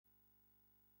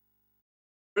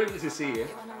Brilliant to see you.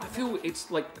 I feel it's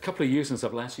like a couple of years since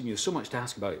I've last seen you. So much to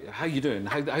ask about. How you doing?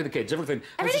 How the kids? Everything?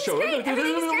 Everything's great.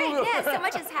 Everything's great. Yeah, so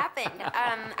much has happened.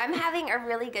 I'm having a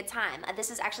really good time.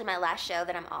 This is actually my last show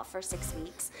that I'm off for 6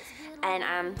 weeks. And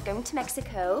I'm going to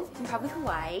Mexico and probably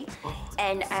Hawaii,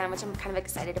 and which I'm kind of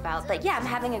excited about. But yeah, I'm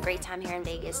having a great time here in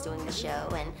Vegas doing the show,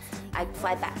 and I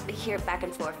fly back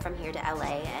and forth from here to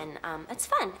LA, and it's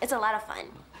fun. It's a lot of fun.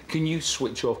 Can you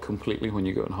switch off completely when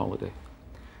you go on holiday?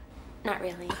 Not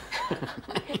really.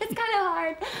 It's kind of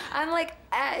hard. I'm like,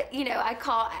 you know,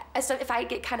 so if I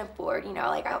get kind of bored, you know,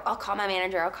 like I'll call my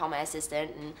manager, I'll call my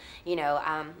assistant, and you know,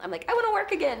 I'm like, I want to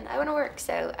work again. I want to work.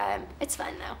 So it's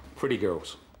fun though. Pretty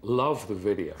girls. Love the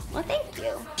video. Well, thank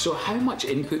you. So how much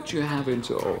input do you have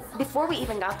into it all? Before we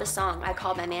even got the song, I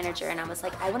called my manager and I was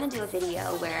like, I want to do a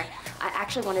video where I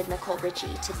actually wanted Nicole Richie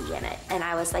to be in it. And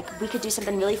I was like, we could do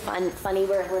something really funny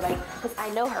where we're like, because I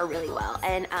know her really well.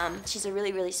 And she's a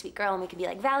really, really sweet girl, and we could be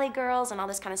like Valley Girls and all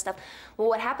this kind of stuff. Well,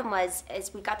 what happened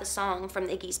is we got the song from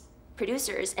Iggy's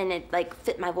producers, and it like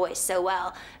fit my voice so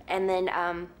well. And then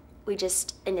we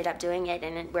just ended up doing it,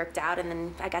 and it worked out, and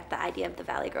then I got the idea of the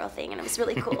Valley Girl thing, and it was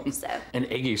really cool, so. And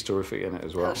Iggy's terrific in it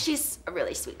as well. Oh, she's a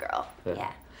really sweet girl,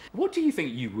 yeah. What do you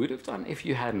think you would have done if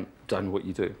you hadn't done what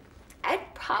you do? I'd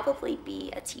probably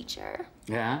be a teacher.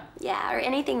 Yeah? Yeah, or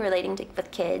anything relating to with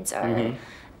kids, or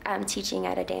teaching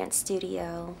at a dance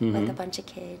studio with a bunch of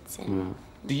kids. And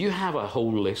Do you have a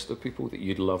whole list of people that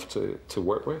you'd love to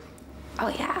work with? Oh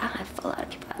yeah, I have a lot of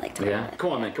people I like to work with.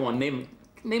 Come on, man, come on, name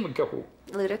a couple.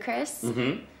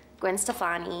 Ludacris, Gwen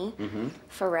Stefani,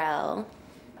 Pharrell,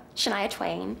 Shania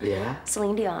Twain,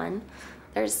 Celine Dion.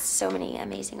 There's so many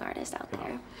amazing artists out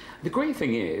there. The great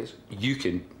thing is, you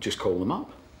can just call them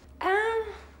up.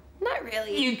 Not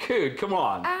really. You could, come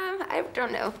on. I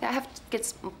don't know. I have to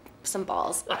get some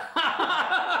balls.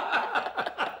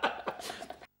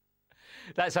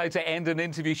 That's how to end an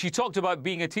interview. She talked about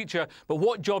being a teacher, but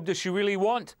what job does she really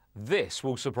want? This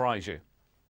will surprise you.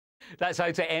 That's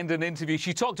how to end an interview.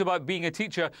 She talked about being a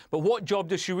teacher, but what job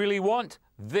does she really want?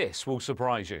 This will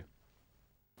surprise you.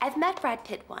 I've met Brad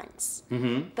Pitt once,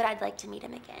 but I'd like to meet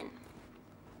him again.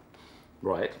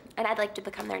 Right. And I'd like to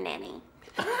become their nanny.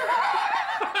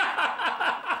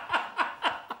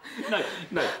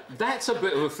 No, that's a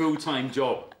bit of a full-time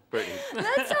job, Brittany.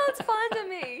 That sounds fun to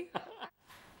me.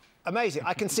 Amazing.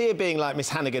 I can see her being like Miss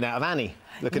Hannigan out of Annie,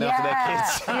 looking after their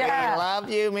kids. I love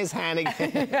you, Miss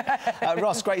Hannigan.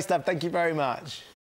 Ross, great stuff. Thank you very much.